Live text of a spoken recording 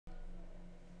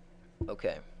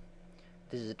Okay,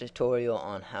 this is a tutorial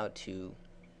on how to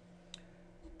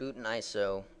boot an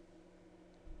ISO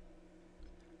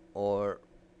or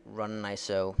run an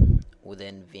ISO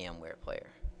within Vmware Player.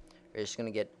 You're just going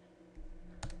to get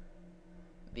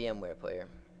Vmware Player.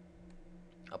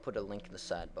 I'll put a link in the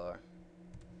sidebar.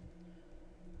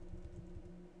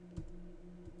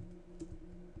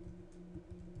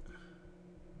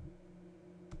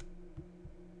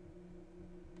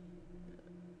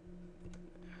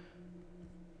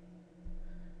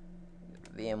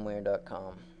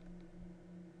 VMware.com.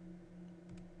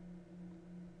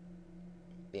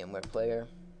 VMware Player.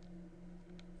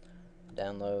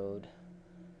 Download.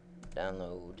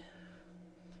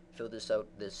 Fill this out,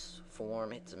 this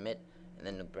form, hit submit, and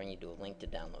then it'll bring you to a link to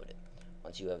download it.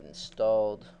 Once you have it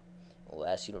installed, it will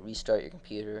ask you to restart your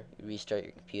computer. You restart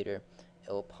your computer,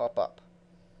 it will pop up.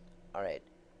 Alright,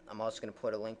 I'm also going to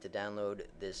put a link to download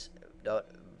this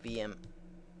 .vmx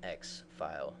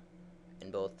file in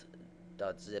both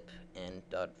 .zip and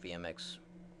 .vmx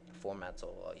formats.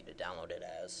 I'll allow you to download it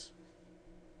as.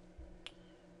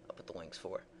 I'll put the links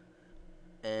for.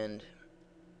 And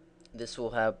this will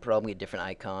have probably a different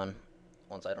icon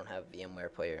once I don't have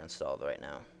VMware Player installed right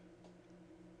now.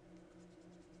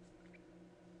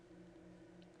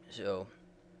 So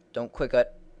don't click on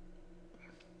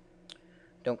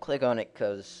it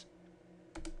because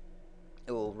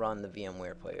it will run the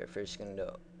VMware Player. First, you're going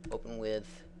to open with,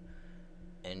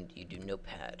 and you do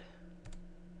Notepad,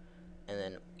 and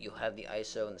then you'll have the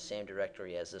ISO in the same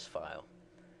directory as this file,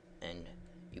 and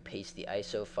you paste the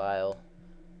ISO file,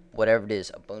 whatever it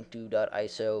is,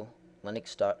 ubuntu.iso,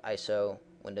 linux.iso,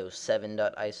 windows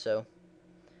 7.iso,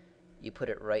 you put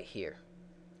it right here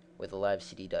where the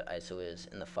livecd.iso is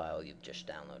in the file you've just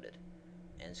downloaded,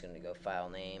 and it's going to go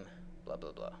file name, blah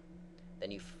blah blah.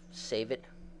 Then you save it,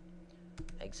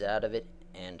 exit out of it,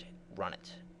 and run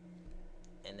it,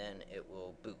 and then it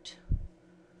will boot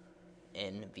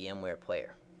in VMware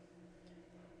Player.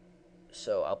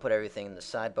 So I'll put everything in the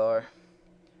sidebar,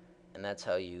 and that's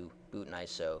how you boot an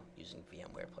ISO using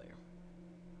VMware Player.